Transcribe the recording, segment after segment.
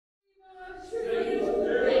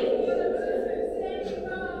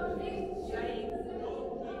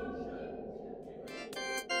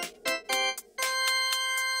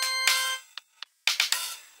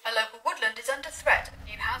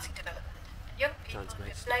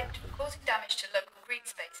blamed for causing damage to local green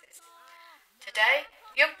spaces. Today,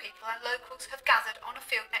 young people and locals have gathered on a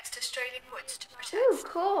field next to Australian Woods to protest. Ooh,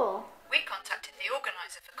 cool. We contacted the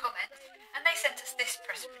organiser for comment, and they sent us this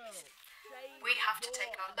press release. We have to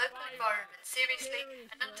take our local environment seriously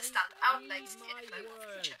and understand our place in a global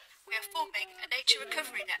future. We are forming a nature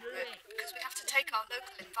recovery network because we have to take our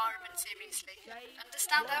local environment seriously and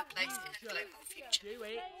understand our place in a global future. Do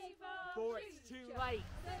it before it's too late.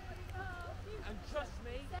 And trust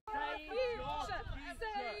me,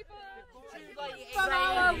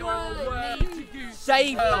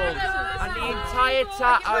 save us and the entire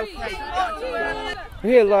town. Okay.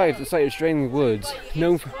 We're here live at the site of Australian Woods,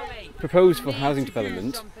 proposed for housing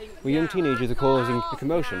development, where young teenagers are causing a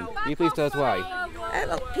commotion. Can you please tell us why?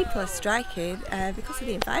 Well, people are striking because of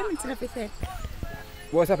the environment and everything.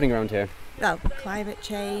 What's happening around here? Well, climate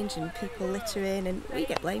change and people littering, and we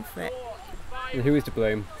get blamed for it. And who is to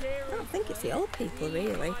blame? I don't think it's the old people,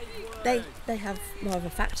 really. They have more of a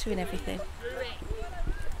factor in everything.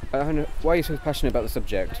 Why are you so passionate about the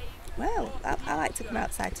subject? Well, I like to come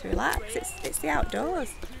outside to relax. It's the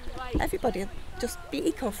outdoors. Everybody just be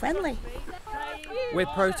eco-friendly. We're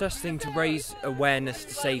protesting to raise awareness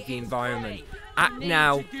to save the environment. Act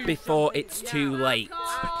now before it's too late.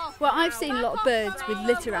 Well, I've seen a lot of birds with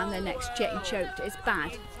litter around their necks getting choked. It's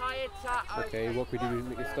bad. Okay, what can we do to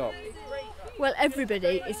make it stop? Well,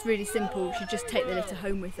 everybody, it's really simple, should just take the litter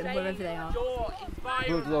home with them wherever they are.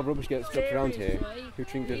 A lot of rubbish gets dropped around here. Who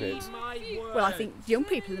think does it? Well, I think young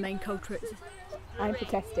people are the main culprits. I'm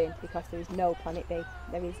protesting because there is no Planet B.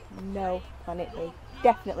 There is no Planet B.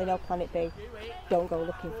 Definitely no Planet B. Don't go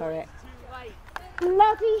looking for it.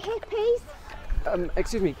 Bloody hippies!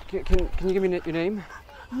 Excuse me, can you give me your name?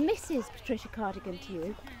 Mrs. Patricia Cardigan to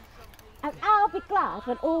you. And I'll be glad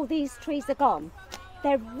when all these trees are gone.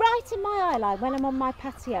 They're right in my eye line when I'm on my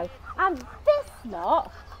patio. And this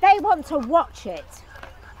lot, they want to watch it.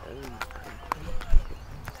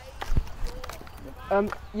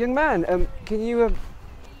 Young man, can you,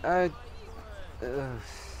 back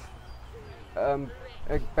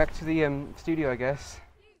to the studio, I guess.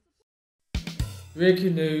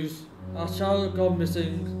 Breaking news, our child has gone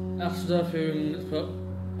missing after hearing the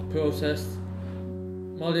protest.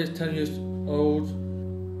 Molly is 10 years old,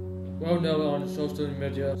 well known on social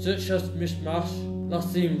media, such as Mishmash,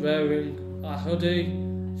 last seen wearing a hoodie,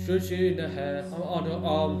 sushi in her hair and on her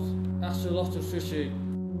arms, after a lot of sushi.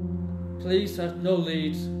 Police have no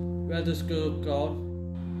leads where the girl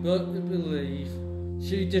gone, but we believe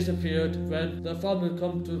she disappeared when the family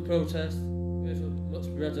come to the protest with a much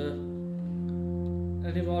brother.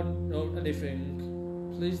 Anyone know anything?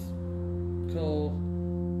 Please call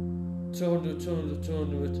 200 200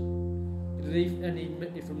 200. Leave any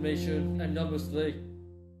information anonymously.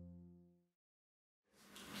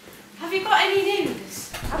 Have you got any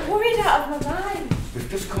news? I'm worried out of my mind. We've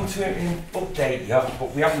just come to an update, yeah,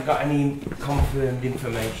 but we haven't got any confirmed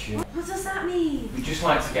information. What does that mean? We'd just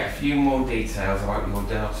like to get a few more details about your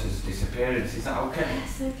daughter's disappearance. Is that okay?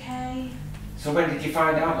 Yes, okay. So when did you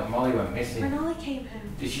find out that Molly went missing? When Ollie came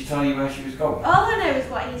home. Did she tell you where she was going? All I know is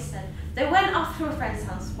what he said. They went off to a friend's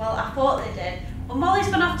house. Well, I thought they did. But Molly's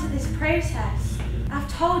gone off to this protest. I've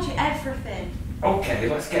told you everything. Okay,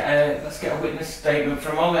 let's get a witness statement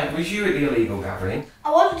from Molly. Was you at the illegal gathering?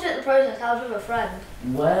 I wasn't at the protest, I was with a friend.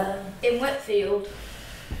 Where? In Whitfield.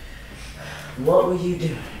 What were you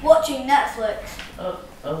doing? Watching Netflix. Oh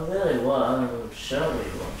really? What show were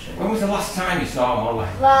you watching? When was the last time you saw Molly?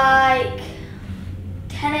 Like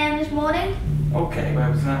 10 AM this morning. Okay, where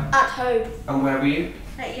was that? At home. And where were you?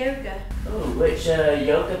 At yoga. Oh, which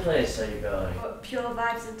yoga place are you going? Pure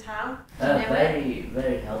Vibes in Town.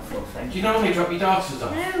 Very helpful, thank you. Do you normally drop your daughters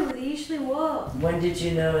off? No, they usually walk. When did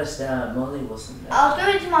you notice that Molly wasn't there? I was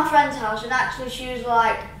going to my friend's house and actually she was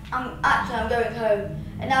like, I'm going home.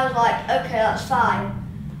 And I was like, okay, that's fine.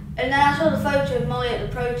 And then I saw the photo of Molly at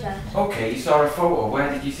the protest. Okay, you saw a photo.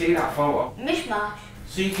 Where did you see that photo? Mishmash.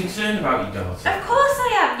 So you're concerned about your daughter? Of course I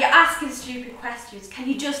am. You're asking stupid questions. Can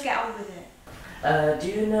you just get on with it? Do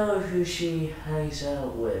you know who she hangs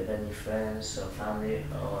out with? Any friends or family?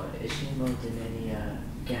 Or is she involved in any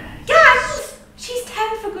gangs? Gangs? She's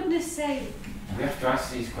 10 for goodness sake. We have to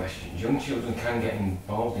ask these questions. Young children can get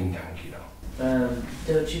involved in gangs, you know.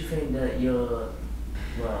 Don't you think that your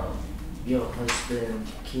husband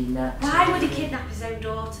kidnapped Why her? would he kidnap his own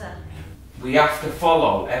daughter? We have to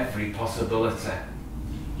follow every possibility.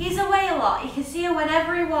 He's away a lot. He can see her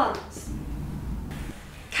whenever he wants.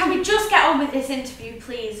 Can we just get on with this interview,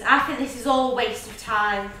 please? I think this is all a waste of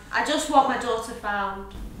time. I just want my daughter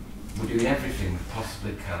found. We're doing everything we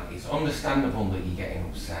possibly can. It's understandable that you're getting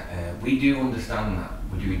upset. We do understand that.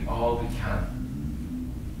 We're doing all we can.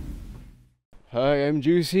 Hi, I'm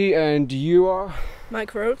Juicy, and you are?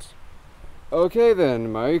 Mike Rhodes. Okay then,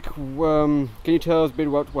 Mike. Can you tell us a bit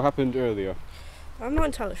about what happened earlier? I'm not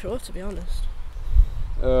entirely sure, to be honest.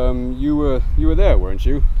 You were there, weren't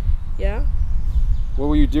you? Yeah? What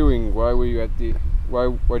were you doing? Why were you at the?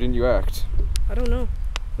 Why didn't you act? I don't know.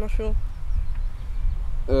 I'm not sure.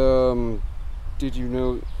 Did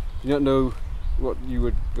you not know what you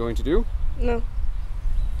were going to do? No.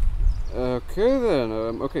 Okay then.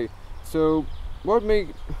 Okay. So, what made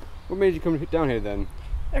you come down here then?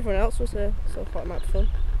 Everyone else was there, so I thought it might be fun.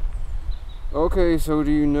 Okay. So,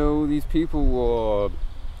 do you know these people, or?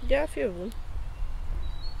 Yeah, a few of them.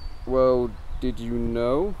 Well, did you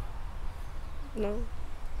know? No.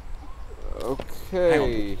 Okay. Hang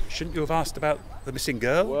on. Shouldn't you have asked about the missing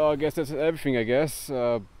girl? Well, I guess that's everything, I guess.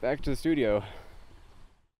 Back to the studio.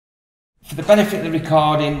 For the benefit of the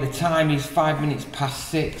recording, the time is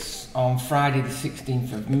 6 on Friday the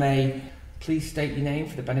 16th of May. Please state your name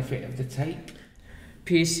for the benefit of the tape.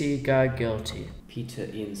 PC Guy Guilty. Peter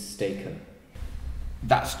Ian Staker.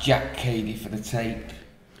 That's Jack Cady for the tape.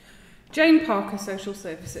 Jane Parker, Social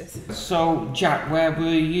Services. So, Jack, where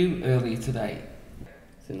were you earlier today?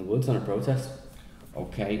 It's in the woods on a protest.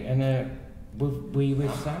 Okay, and were you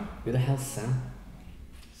with Sam? Who the hell's Sam?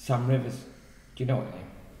 Sam Rivers. Do you know what name?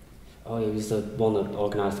 Oh, he was the one that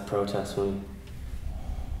organised the protest, wasn't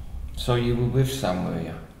he? So you were with Sam, were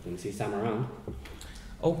you? Didn't see Sam around.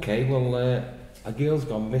 Okay, well, a girl's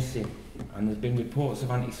gone missing, and there's been reports of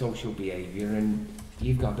antisocial behaviour, and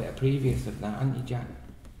you've got a bit of previous of that, haven't you, Jack?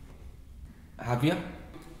 Have you?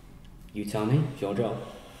 You tell me, it's your job.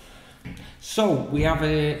 So, we've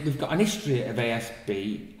got an history of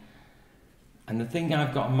ASB, and the thing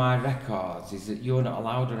I've got on my records is that you're not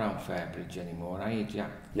allowed around Fairbridge anymore, are you, Jack?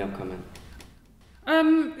 No comment.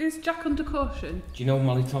 Is Jack under caution? Do you know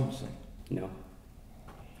Molly Thompson? No.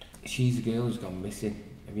 She's a girl who's gone missing.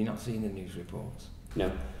 Have you not seen the news reports?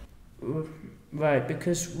 No. Right,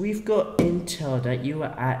 because we've got intel that you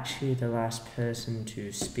were actually the last person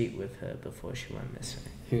to speak with her before she went missing.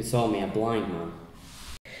 Who saw me, a blind man?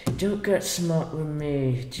 Don't get smart with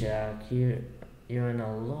me, Jack. You're in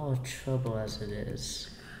a lot of trouble as it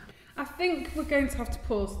is. I think we're going to have to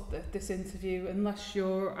pause this interview unless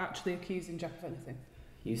you're actually accusing Jack of anything.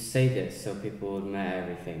 You say this so people admit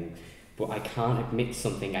everything, but I can't admit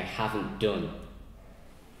something I haven't done.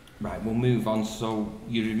 Right, we'll move on. So,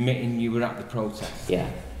 you're admitting you were at the protest? Yeah.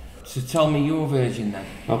 So tell me your version then.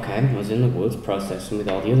 Okay, I was in the woods protesting with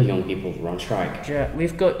all the other young people who were on strike. Jack,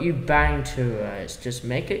 we've got you banged to rights. Just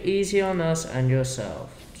make it easy on us and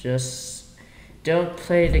yourself. Just don't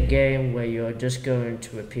play the game where you're just going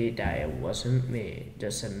to repeat that it wasn't me.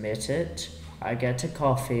 Just admit it. I get a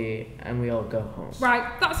coffee and we all go home.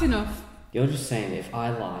 Right, that's enough. You're just saying that if I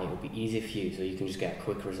lie, it'll be easy for you so you can just get a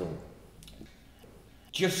quick result.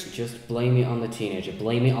 Just blame it on the teenager.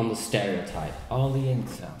 Blame it on the stereotype. All the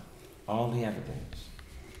intel, all the evidence.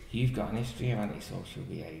 You've got an history of antisocial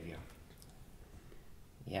behaviour.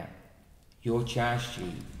 Yeah. Your charge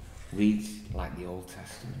sheet reads like the Old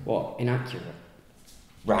Testament. What? Inaccurate?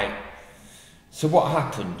 Right. So what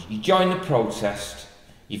happened? You joined the protest.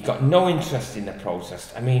 You've got no interest in the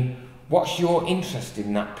protest. I mean, what's your interest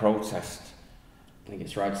in that protest? I think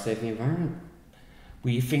it's right to save the environment.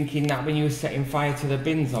 Were you thinking that when you were setting fire to the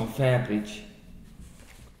bins on Fairbridge?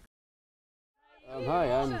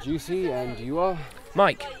 Hi, I'm Juicy, and you are?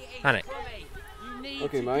 Mike, Hannick.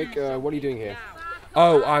 Okay, Mike, what are you doing here?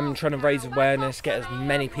 Oh, I'm trying to raise awareness, get as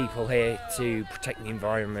many people here to protect the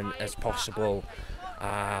environment as possible,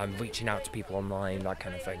 reaching out to people online, that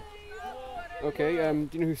kind of thing. Okay, do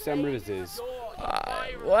you know who Sam Rivers is?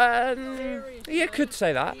 Well, you could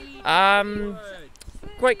say that.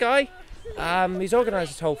 Great guy. He's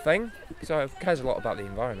organised this whole thing, so he cares a lot about the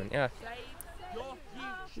environment, yeah.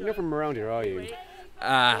 You're not from around here, are you?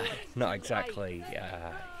 Not exactly. You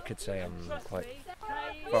could say I'm quite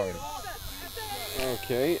foreign.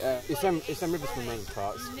 Okay, is Sam Rivers from those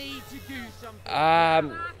parts?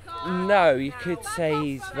 No, you could say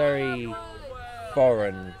he's very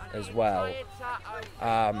foreign as well.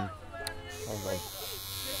 Hold on.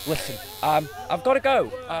 Listen, I've got to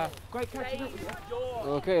go. Great catching up with you.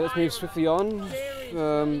 Okay, let's move swiftly on.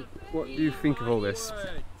 What do you think of all this?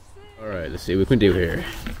 Alright, let's see what we can do here.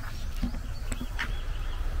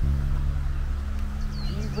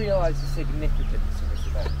 Do you realise the significance of this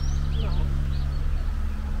event? No.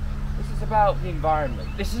 This is about the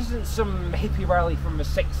environment. This isn't some hippie rally from the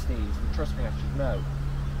 60s, and trust me, I should know.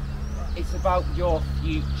 It's about your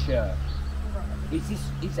future.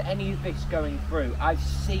 Is any of this going through? I've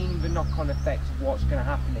seen the knock-on effects of what's going to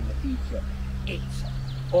happen in the future. It's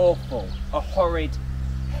awful. A horrid,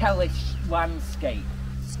 hellish landscape,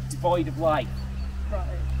 devoid of life.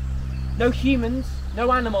 Right. No humans,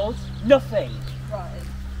 no animals, nothing. Right.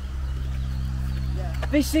 Yeah.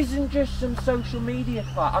 This isn't just some social media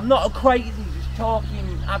fad. I'm not a crazy just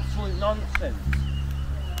talking absolute nonsense.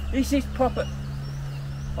 This is proper...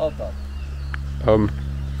 Hold on.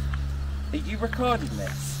 Are you recording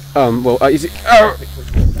this? Well, is it...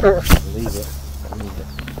 Leave it.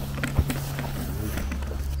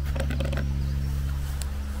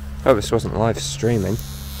 Oh, this wasn't live streaming.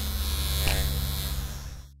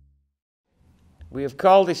 We have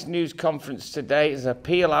called this news conference today as an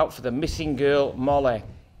appeal out for the missing girl, Molly.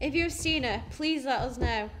 If you've seen her, please let us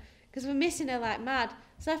know, because we're missing her like mad.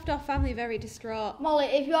 It's left our family very distraught. Molly,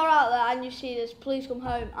 if you're out there and you see this, please come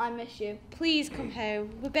home. I miss you. Please come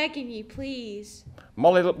home. We're begging you, please.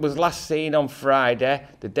 Molly was last seen on Friday,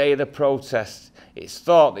 the day of the protest. It's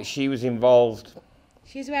thought that she was involved.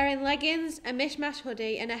 She's wearing leggings, a mishmash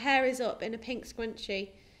hoodie, and her hair is up in a pink scrunchie.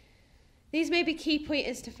 These may be key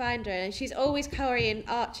pointers to find her, and she's always carrying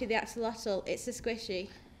Archie the axolotl. It's a squishy.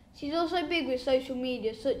 She's also big with social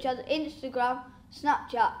media such as Instagram,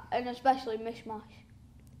 Snapchat, and especially Mishmash.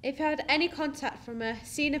 If you had any contact from her,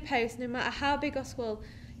 seen a post, no matter how big or small,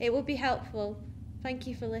 it would be helpful. Thank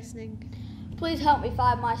you for listening. Please help me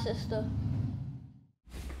find my sister.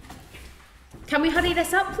 Can we hurry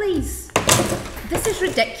this up, please? This is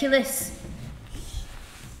ridiculous.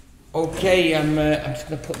 Okay, I'm just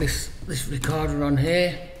going to put this recorder on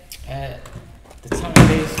here. The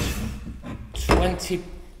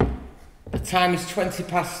time is 20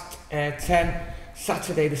 past 10.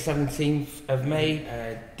 Saturday the 17th of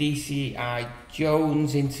May. DCI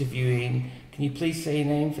Jones interviewing. Can you please say your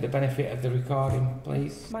name for the benefit of the recording,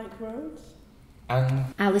 please? Mike Rhodes.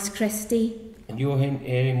 And Alice Christie. And you're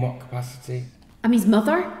here in what capacity? I'm his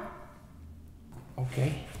mother.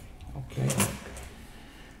 Okay.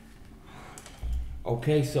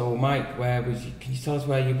 Okay, so Mike, where was you? Can you tell us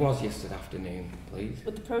where you was yesterday afternoon, please?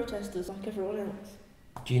 With the protesters, like everyone else.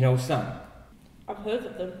 Do you know Sam? I've heard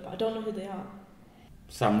of them, but I don't know who they are.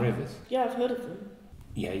 Sam Rivers? Yeah, I've heard of them.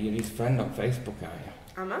 Yeah, you're his friend on Facebook, aren't you?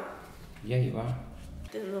 Am I? Yeah, you are.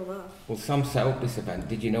 Didn't know that. Well, Sam set up this event.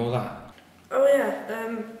 Did you know that? Oh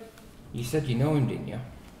yeah, You said you know him, didn't you?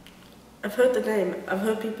 I've heard the name. I've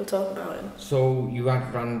heard people talk about him. So you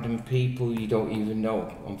had random people you don't even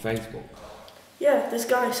know on Facebook? Yeah, this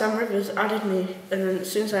guy, Sam Rivers, added me, and then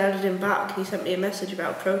as soon as I added him back, he sent me a message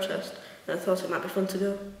about a protest, and I thought it might be fun to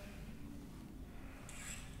go.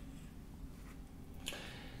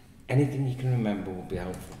 Anything you can remember will be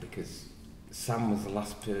helpful, because Sam was the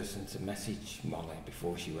last person to message Molly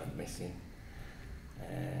before she went missing.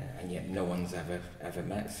 And yet no one's ever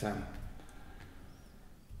met Sam.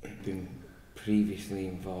 Been previously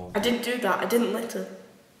involved. I didn't do that. I didn't litter.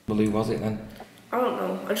 Well, who was it then? I don't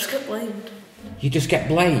know. I just get blamed. You just get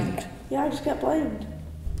blamed? Yeah, I just get blamed.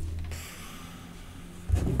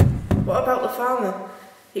 What about the farmer?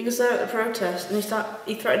 He was there at the protest and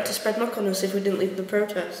he threatened to spread muck on us if we didn't leave the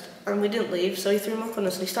protest. And we didn't leave, so he threw muck on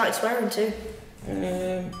us and he started swearing too.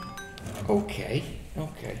 Okay.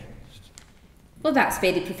 Well, that's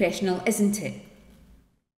very professional, isn't it?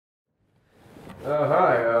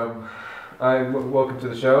 Hi, welcome to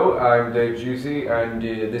the show. I'm Dave Juicy, and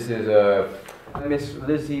this is Miss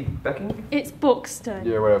Lizzie Becking? It's Buxton.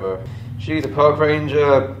 Yeah, whatever. She's a park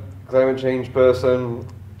ranger, climate change person,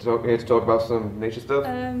 here to talk about some nature stuff.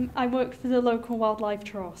 I work for the local wildlife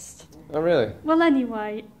trust. Oh, really? Well,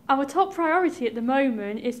 anyway, our top priority at the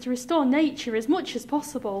moment is to restore nature as much as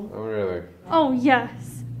possible. Oh, really? Oh,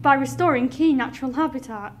 yes, by restoring key natural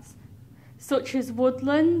habitats, such as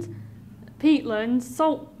woodland, peatland,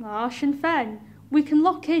 salt marsh and fen. We can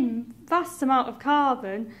lock in vast amount of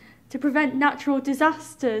carbon to prevent natural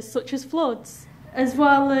disasters such as floods, as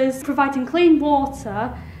well as providing clean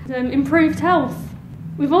water and improved health.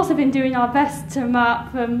 We've also been doing our best to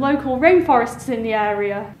map local rainforests in the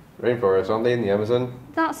area. Rainforests, aren't they in the Amazon?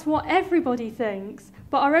 That's what everybody thinks,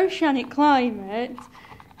 but our oceanic climate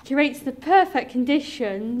creates the perfect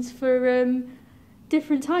conditions for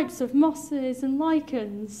different types of mosses and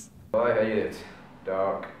lichens. I hate it.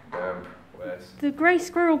 Dark, damp, wet. The grey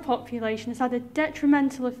squirrel population has had a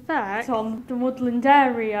detrimental effect on the woodland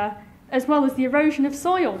area, as well as the erosion of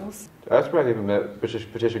soils. That's where I even met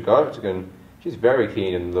Patricia Gartigan. She's very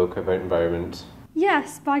keen in the local environment.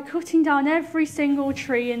 Yes, by cutting down every single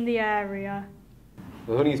tree in the area.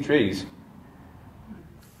 Well, who needs trees?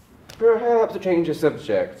 Perhaps to change the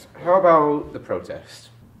subject, how about the protest?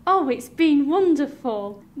 Oh, it's been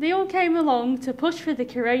wonderful. They all came along to push for the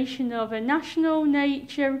creation of a national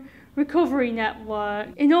nature recovery network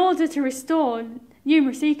in order to restore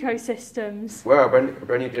numerous ecosystems. Wow, a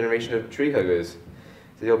brand new generation of tree huggers.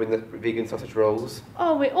 So they all been the vegan sausage rolls.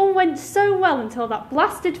 Oh, it all went so well until that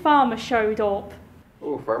blasted farmer showed up.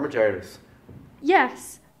 Oh, Farmer Gyrus.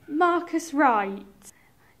 Yes, Marcus Wright.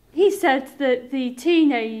 He said that the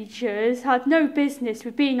teenagers had no business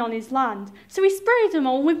with being on his land, so he sprayed them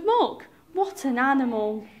all with muck. What an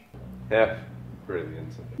animal. Yeah,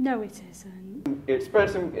 brilliant. No, it isn't. It spread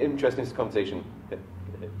some interesting conversation. It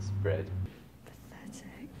spread.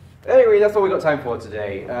 Pathetic. Anyway, that's all we got time for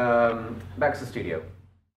today. Back to the studio.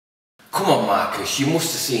 Come on, Marcus, you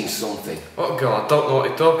must have seen something. What girl? I don't know what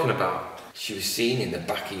you're talking about. She was seen in the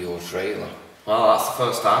back of your trailer. Well, that's the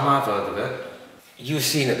first time I've heard of it. You were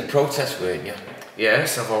seen at the protest, weren't you?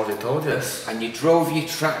 Yes, I've already told you this. And you drove your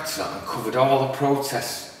tractor and covered all the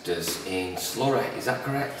protesters in slurry, is that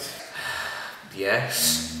correct?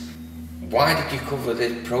 Yes. Why did you cover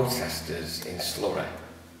the protesters in slurry?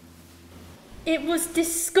 It was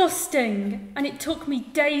disgusting, and it took me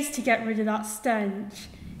days to get rid of that stench.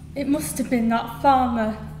 It must have been that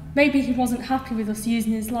farmer. Maybe he wasn't happy with us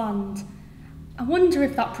using his land. I wonder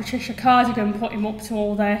if that Patricia Cardigan put him up to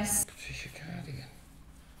all this. Patricia Cardigan?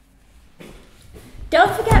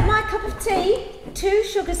 Don't forget my cup of tea, 2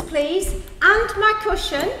 sugars please, and my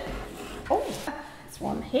cushion. Oh, there's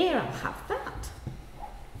one here, I'll have that.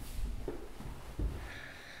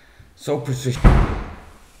 So, Patricia,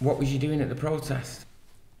 what was you doing at the protest?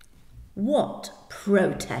 What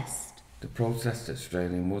protest? The protest at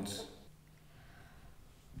Australian Woods.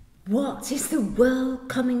 What is the world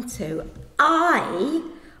coming to? I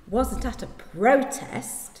wasn't at a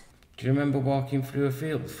protest. Do you remember walking through a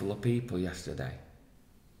field full of people yesterday?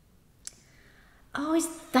 Oh, is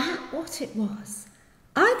that what it was?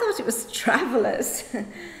 I thought it was travellers.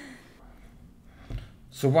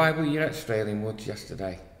 So why were you at Australian Woods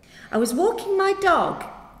yesterday? I was walking my dog,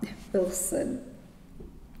 Wilson.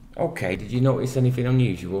 Okay, did you notice anything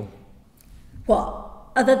unusual? What?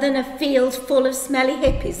 Other than a field full of smelly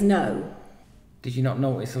hippies? No. Did you not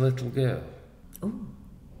notice a little girl? Oh,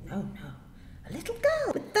 no. A little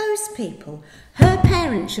girl with those people. Her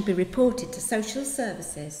parents should be reported to social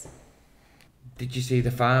services. Did you see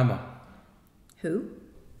the farmer? Who?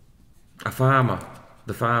 A farmer.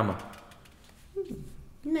 The farmer.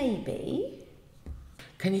 Maybe.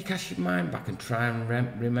 Can you cast your mind back and try and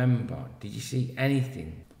remember? Did you see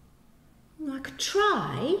anything? I could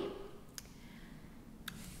try.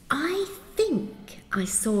 I think I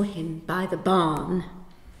saw him by the barn.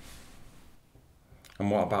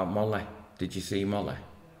 And what about Molly? Did you see Molly?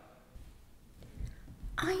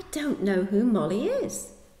 I don't know who Molly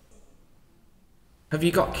is. Have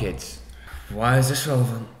you got kids? Why is this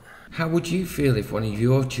relevant? How would you feel if one of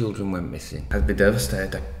your children went missing? I'd be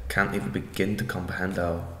devastated. I can't even begin to comprehend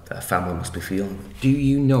how their family must be feeling. Do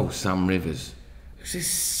you know Sam Rivers? Who's this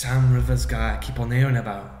Sam Rivers guy I keep on hearing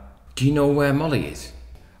about? Do you know where Molly is?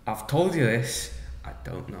 I've told you this. I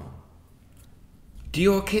don't know. Do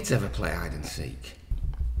your kids ever play hide and seek?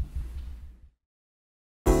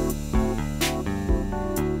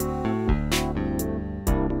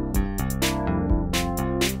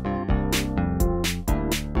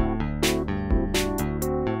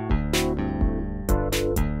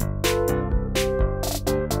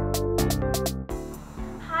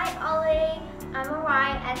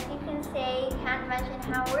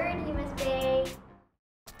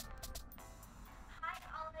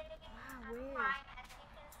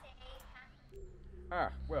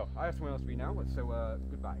 Well, I have someone else to be now, so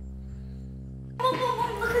goodbye.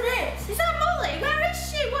 Oh, look at this! Is that Molly? Where is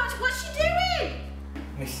she? What's she doing?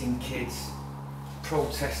 Missing kids,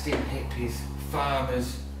 protesting hippies,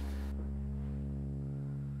 farmers.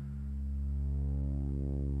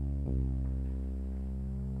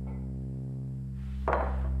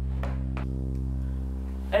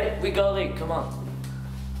 Hey, we got it, come on.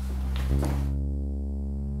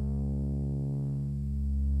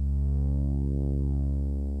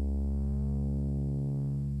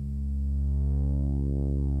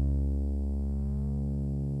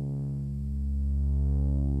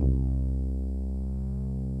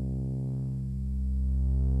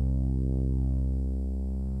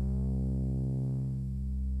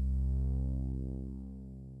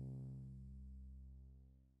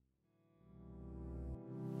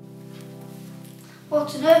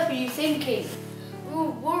 What on earth were you thinking? We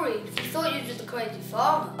were worried. We thought you were just a crazy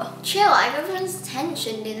farmer. Oh, chill, I got everyone's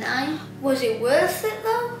attention, didn't I? Was it worth it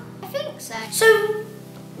though? I think so. So,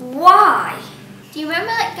 why? Do you remember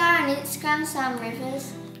that guy on Instagram, Sam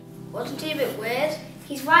Rivers? Wasn't he a bit weird?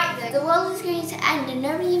 He's right though. The world is going to end and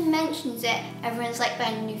nobody even mentions it. Everyone's like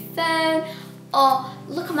buying a new phone or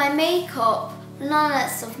look at my makeup. None of that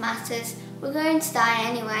stuff matters. We're going to die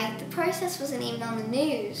anyway. The process wasn't even on the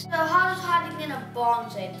news. So how does hiding in a barn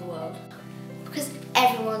save the world? Because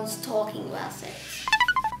everyone's talking about it.